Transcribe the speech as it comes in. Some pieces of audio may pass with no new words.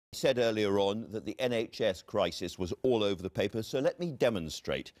Said earlier on that the NHS crisis was all over the papers, so let me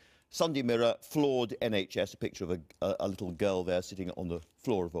demonstrate. Sunday Mirror, flawed NHS, a picture of a little girl there sitting on the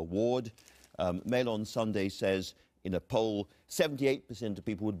floor of a ward. Mail on Sunday says, in a poll, 78% of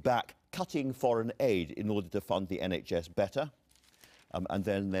people would back cutting foreign aid in order to fund the NHS better. And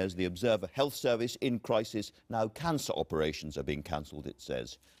then there's the Observer Health Service in crisis. Now cancer operations are being cancelled, it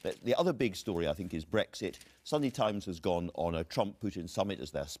says. The other big story, I think, is Brexit. Sunday Times has gone on a Trump-Putin summit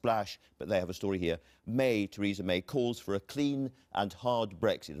as their splash, but they have a story here. Theresa May calls for a clean and hard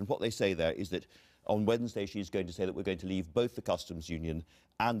Brexit. And what they say there is that on Wednesday she's going to say that we're going to leave both the customs union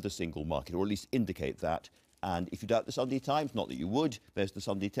and the single market, or at least indicate that. And if you doubt the Sunday Times, not that you would, there's the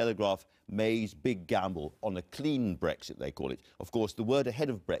Sunday Telegraph, May's big gamble on a clean Brexit, they call it. Of course, the word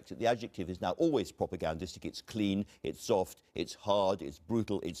ahead of Brexit, the adjective, is now always propagandistic. It's clean, it's soft, it's hard, it's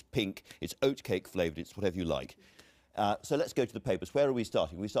brutal, it's pink, it's oatcake flavoured, it's whatever you like. So let's go to the papers. Where are we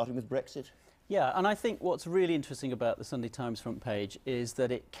starting? Are we starting with Brexit? Yeah, and I think what's really interesting about the Sunday Times front page is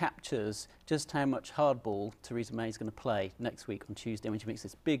that it captures just how much hardball Theresa May is going to play next week on Tuesday when she makes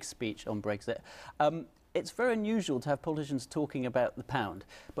this big speech on Brexit. It's very unusual to have politicians talking about the pound,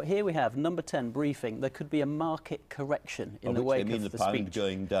 but here we have number 10 briefing. There could be a market correction in the wake of the speech. The pound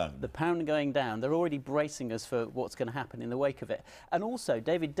going down. The pound going down. They're already bracing us for what's going to happen in the wake of it. And also,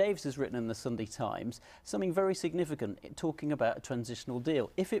 David Davis has written in the Sunday Times something very significant, talking about a transitional deal.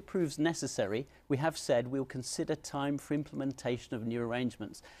 If it proves necessary, we have said we'll consider time for implementation of new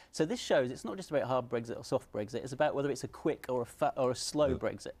arrangements. So this shows it's not just about hard Brexit or soft Brexit. It's about whether it's a quick or a slow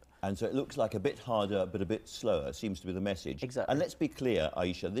Brexit. And so it looks like a bit harder but a bit slower, seems to be the message. Exactly. And let's be clear,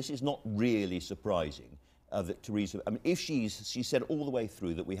 Ayesha, this is not really surprising that Theresa... I mean, if she said all the way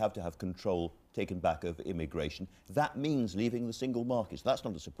through that we have to have control taken back over immigration, that means leaving the single market. So that's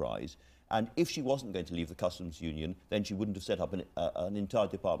not a surprise. And if she wasn't going to leave the customs union, then she wouldn't have set up an entire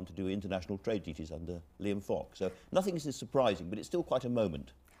department to do international trade duties under Liam Fox. So nothing is surprising, but it's still quite a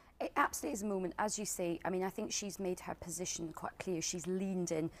moment. It absolutely is a moment, as you say. I mean, I think she's made her position quite clear. She's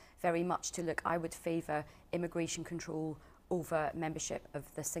leaned in very much to, look, I would favour immigration control over membership of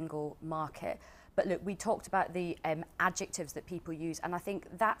the single market. But look, we talked about the adjectives that people use, and I think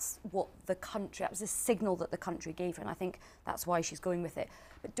that's what the country, that was a signal that the country gave her, and I think that's why she's going with it.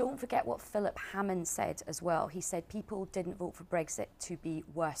 But don't forget what Philip Hammond said as well. He said people didn't vote for Brexit to be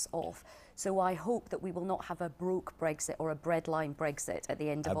worse off. So I hope that we will not have a broke Brexit or a breadline Brexit at the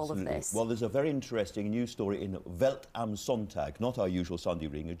end of all of this. Well, there's a very interesting news story in Welt am Sonntag, not our usual Sunday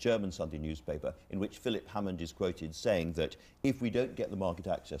reading, a German Sunday newspaper, in which Philip Hammond is quoted saying that if we don't get the market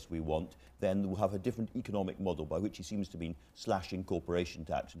access we want, then we'll have a different economic model, by which he seems to be slashing corporation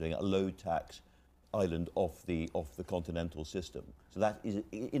tax and doing a low tax island off the continental system. So that is,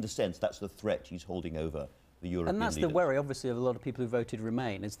 in a sense, that's the threat he's holding over the European And that's leaders. the worry, obviously, of a lot of people who voted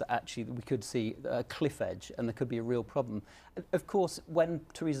Remain, is that actually we could see a cliff edge and there could be a real problem. Of course, when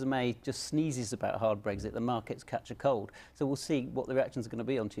Theresa May just sneezes about hard Brexit, the markets catch a cold. So we'll see what the reactions are going to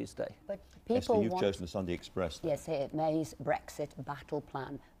be on Tuesday. But people Esther, you've chosen the Sunday Express. Yes, May's Brexit battle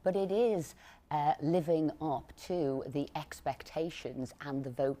plan. But it is living up to the expectations and the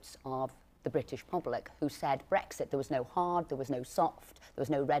votes of the British public, who said Brexit. There was no hard, there was no soft, there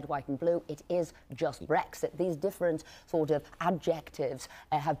was no red, white and blue. It is just Brexit. These different sort of adjectives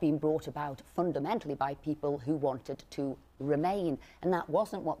have been brought about fundamentally by people who wanted to remain, and that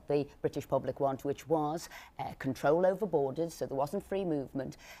wasn't what the British public want, which was control over borders, so there wasn't free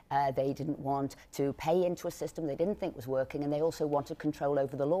movement. They didn't want to pay into a system they didn't think was working, and they also wanted control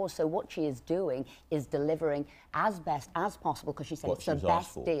over the laws. So what she is doing is delivering as best as possible, because she said it's the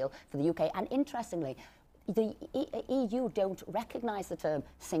best deal for the UK. And interestingly, the EU don't recognise the term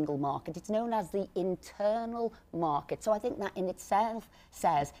single market. It's known as the internal market. So I think that in itself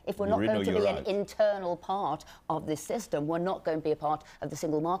says if we're not going to be an internal part of this system, we're not going to be a part of the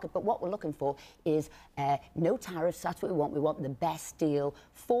single market. But what we're looking for is no tariffs. That's what we want. We want the best deal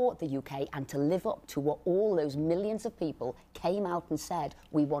for the UK and to live up to what all those millions of people came out and said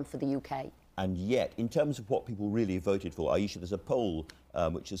we want for the UK. And yet, in terms of what people really voted for, Ayesha, there's a poll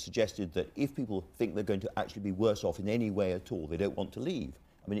which has suggested that if people think they're going to actually be worse off in any way at all, they don't want to leave.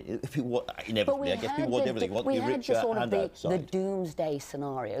 I mean, if people, inevitably, I guess people want everything. Want to be richer and outside. The doomsday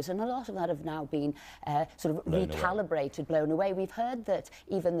scenarios, and a lot of that have now been sort of recalibrated, blown away. We've heard that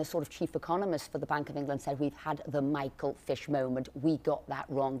even the sort of chief economist for the Bank of England said we've had the Michael Fish moment. We got that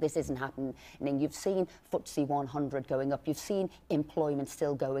wrong. This isn't happening. You've seen FTSE 100 going up. You've seen employment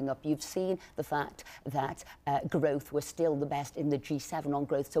still going up. You've seen the fact that growth was still the best in the G7 on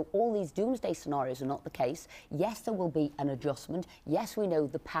growth. So all these doomsday scenarios are not the case. Yes, there will be an adjustment. Yes, we know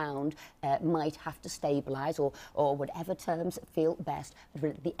the pound might have to stabilise or whatever terms feel best.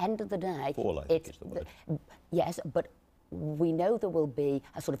 But at the end of the day, Fall, I think is the word. Yes, but we know there will be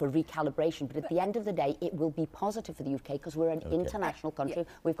a sort of a recalibration, but at the end of the day, it will be positive for the UK because we're an international country.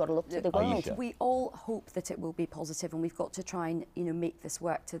 We've got to look to the world. Ayesha. We all hope that it will be positive, and we've got to try and, you know, make this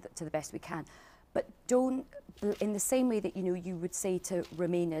work to the best we can. But don't, in the same way that, you know, you would say to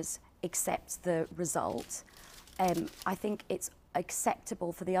Remainers, accept the result, I think it's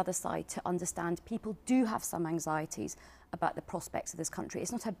acceptable for the other side to understand people do have some anxieties about the prospects of this country.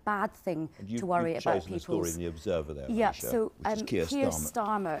 It's not a bad thing to worry about people's... You've chosen a story in The Observer there, Yeah, Ayesha, so Keir Keir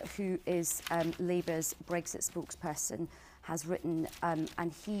Starmer. Starmer, who is Labour's Brexit spokesperson, has written,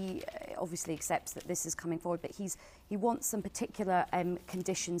 and he obviously accepts that this is coming forward, but he wants some particular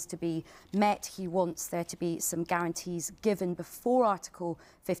conditions to be met. He wants there to be some guarantees given before Article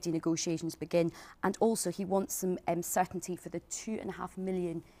 50 negotiations begin, and also he wants some certainty for the 2.5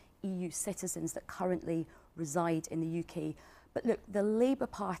 million EU citizens that currently reside in the UK. But look, the Labour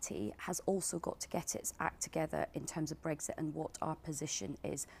Party has also got to get its act together in terms of Brexit and what our position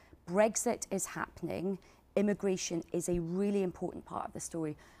is. Brexit is happening. Immigration is a really important part of the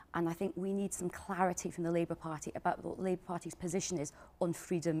story, and I think we need some clarity from the Labour Party about what the Labour Party's position is on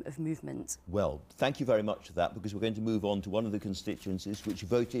freedom of movement. Well, thank you very much for that, because we're going to move on to one of the constituencies which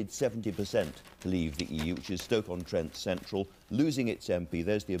voted 70% to leave the EU, which is Stoke-on-Trent Central, losing its MP.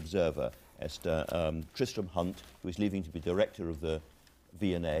 There's The Observer, Esther. Tristram Hunt, who is leaving to be director of the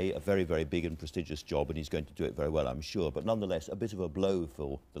V&A, a very, very big and prestigious job, and he's going to do it very well, I'm sure. But nonetheless, a bit of a blow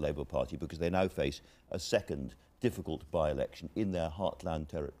for the Labour Party, because they now face a second difficult by-election in their heartland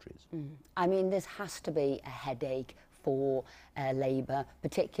territories. I mean, this has to be a headache for Labour,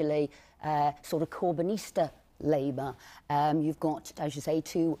 particularly sort of Corbynista Labour. You've got, as you say,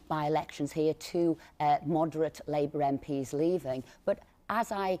 two by-elections here, two moderate Labour MPs leaving. But as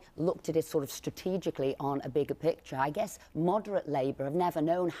I looked at it sort of strategically on a bigger picture, I guess moderate Labour have never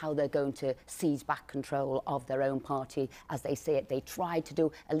known how they're going to seize back control of their own party as they see it. They tried to do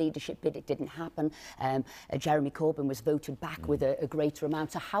a leadership bid, it didn't happen. Jeremy Corbyn was voted back with a greater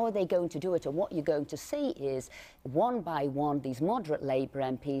amount. So how are they going to do it? And what you're going to see is, one by one, these moderate Labour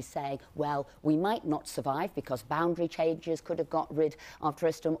MPs saying, well, we might not survive because boundary changes could have got rid of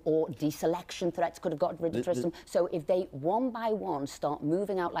Tristram, or deselection threats could have got rid of Tristram. So if they, one by one, start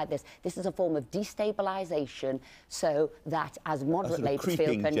moving out like this, this is a form of destabilisation, so that as moderate Labour feel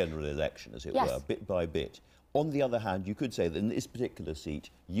creeping general election, as it Yes. were, bit by bit. On the other hand, you could say that in this particular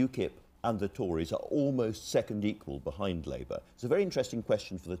seat, UKIP and the Tories are almost second equal behind Labour. It's a very interesting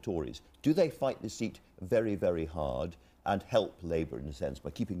question for the Tories. Do they fight the seat very, very hard and help Labour, in a sense,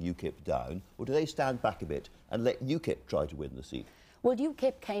 by keeping UKIP down, or do they stand back a bit and let UKIP try to win the seat? Well,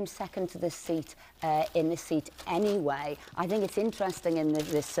 UKIP came second to this seat, in this seat anyway. I think it's interesting in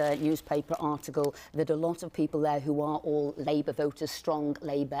this newspaper article that a lot of people there who are all Labour voters, strong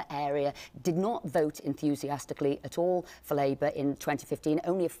Labour area, did not vote enthusiastically at all for Labour in 2015.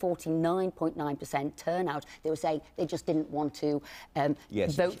 Only a 49.9% turnout. They were saying they just didn't want to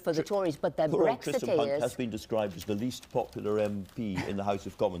vote for the Tories. But their Tristram Hunt Brexiteers has been described as the least popular MP in the House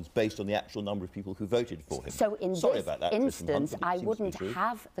of Commons based on the actual number of people who voted for him. So in Sorry this about that, instance, Tristram Hunt, I wouldn't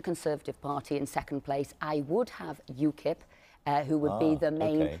have the Conservative Party in second place. I would have UKIP, who would be the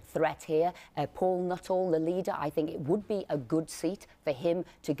main threat here. Paul Nuttall, the leader, I think it would be a good seat for him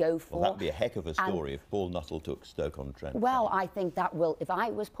to go for. Well, that'd be a heck of a story if Paul Nuttall took Stoke-on-Trent. Well, I think that will, if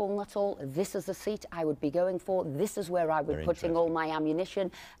I was Paul Nuttall, this is the seat I would be going for. This is where I would be putting all my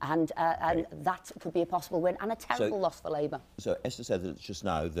ammunition, and that could be a possible win and a terrible loss for Labour. So Esther said that just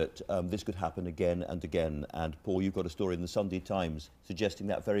now that this could happen again and again, and Paul, you've got a story in the Sunday Times suggesting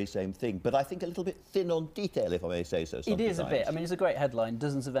that very same thing, but I think a little bit thin on detail, if I may say so. It is a bit. I mean, it's a great headline.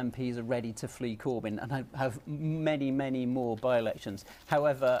 Dozens of MPs are ready to flee Corbyn and have many, many more by-elections.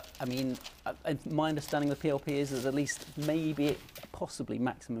 However, I mean, my understanding of the PLP is that at least maybe, possibly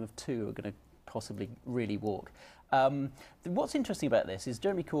maximum of two are going to possibly really walk. What's interesting about this is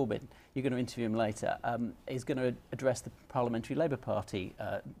Jeremy Corbyn, you're going to interview him later, is going to address the Parliamentary Labour Party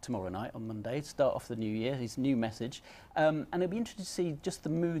tomorrow night on Monday, start off the new year, his new message. And it'll be interesting to see just the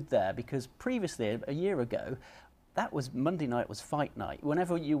mood there, because previously, a year ago, that was Monday night was fight night.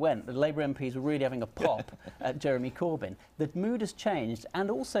 Whenever you went, the Labour MPs were really having a pop at Jeremy Corbyn. The mood has changed, and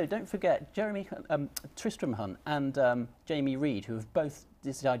also don't forget Tristram Hunt and Jamie Reid, who have both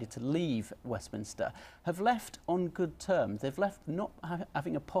decided to leave Westminster, have left on good terms. They've left not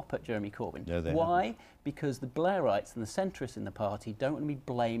having a pop at Jeremy Corbyn. No, Why? Because the Blairites and the centrists in the party don't want to be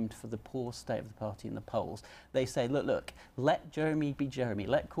blamed for the poor state of the party in the polls. They say, look, let Jeremy be Jeremy,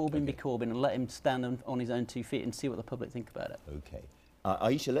 let Corbyn be Corbyn, and let him stand on his own 2 feet and see what the public think about it. OK.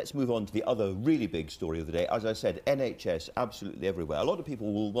 Ayesha, let's move on to the other really big story of the day. As I said, NHS absolutely everywhere. A lot of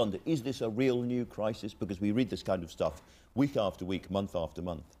people will wonder, is this a real new crisis? Because we read this kind of stuff week after week, month after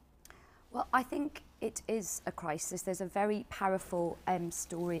month. Well, I think it is a crisis. There's a very powerful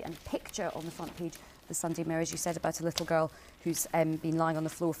story and picture on the front page of the Sunday Mirror, as you said, about a little girl who's been lying on the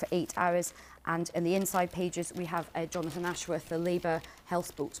floor for 8 hours. And in the inside pages, we have Jonathan Ashworth, the Labour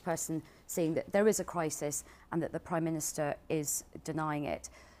health spokesperson, saying that there is a crisis and that the Prime Minister is denying it.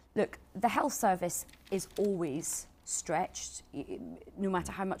 Look, the health service is always stretched. No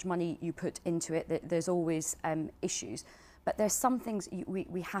matter how much money you put into it, there's always issues. But there's some things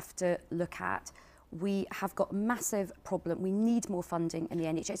we have to look at. We have got a massive problem. We need more funding in the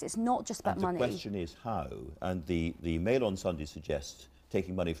NHS. It's not just about money. The question is how. And the Mail on Sunday suggests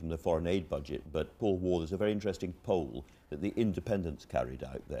taking money from the foreign aid budget, but Paul Waugh, there's a very interesting poll that the Independents carried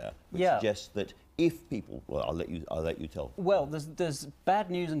out there, which suggests that if people, well, I'll let you tell. Well, there's bad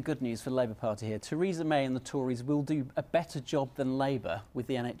news and good news for the Labour Party here. Theresa May and the Tories will do a better job than Labour with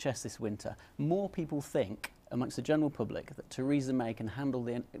the NHS this winter. More people think, amongst the general public, that Theresa May can handle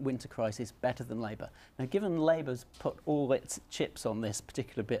the winter crisis better than Labour. Now, given Labour's put all its chips on this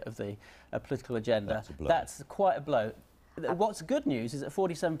particular bit of the political agenda, that's quite a blow. What's good news is that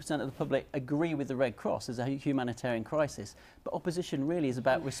 47% of the public agree with the Red Cross as a humanitarian crisis, but opposition really is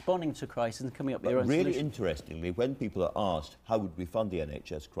about responding to a crisis and coming up with their own really solution. Interestingly, when people are asked how would we fund the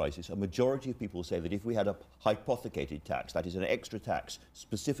NHS crisis, a majority of people say that if we had a hypothecated tax, that is an extra tax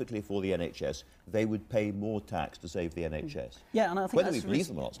specifically for the NHS, they would pay more tax to save the NHS. Yeah, and I think whether we believe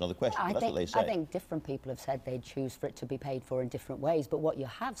them or not is another question. That's what they say. I think different people have said they'd choose for it to be paid for in different ways, but what you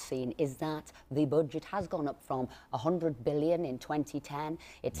have seen is that the budget has gone up from 100 billion in 2010,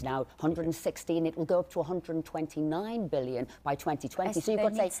 it's now 116, it will go up to 129 billion by 2020. So you've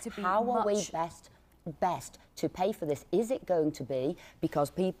got to say, how are we best to pay for this? Is it going to be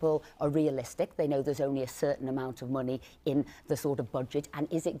because people are realistic, they know there's only a certain amount of money in the sort of budget,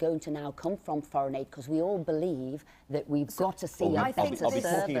 and is it going to now come from foreign aid? Because we all believe that we've got to see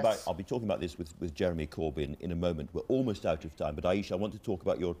I'll be talking about this with Jeremy Corbyn in a moment. We're almost out of time, but Ayesha, I want to talk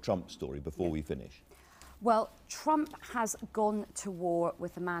about your Trump story before we finish. Well, Trump has gone to war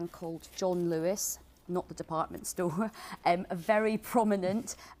with a man called John Lewis, not the department store, a very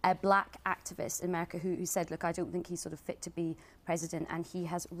prominent black activist in America who said, look, I don't think he's sort of fit to be president, and he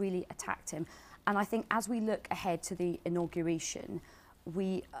has really attacked him. And I think as we look ahead to the inauguration,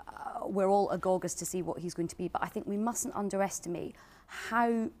 we're all agog as to see what he's going to be, but I think we mustn't underestimate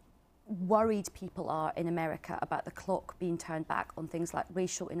how worried people are in America about the clock being turned back on things like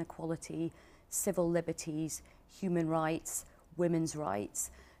racial inequality, civil liberties, human rights, women's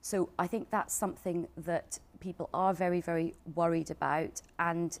rights. So I think that's something that people are very, very worried about.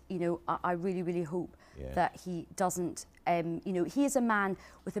 And, you know, I really, really hope that he doesn't, you know, he is a man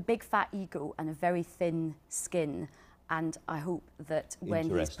with a big fat ego and a very thin skin. And I hope that when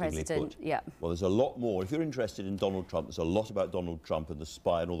he's president... Well, there's a lot more. If you're interested in Donald Trump, there's a lot about Donald Trump and the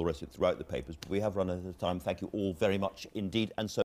spy and all the rest of it throughout the papers. But we have run out of time. Thank you all very much indeed. And so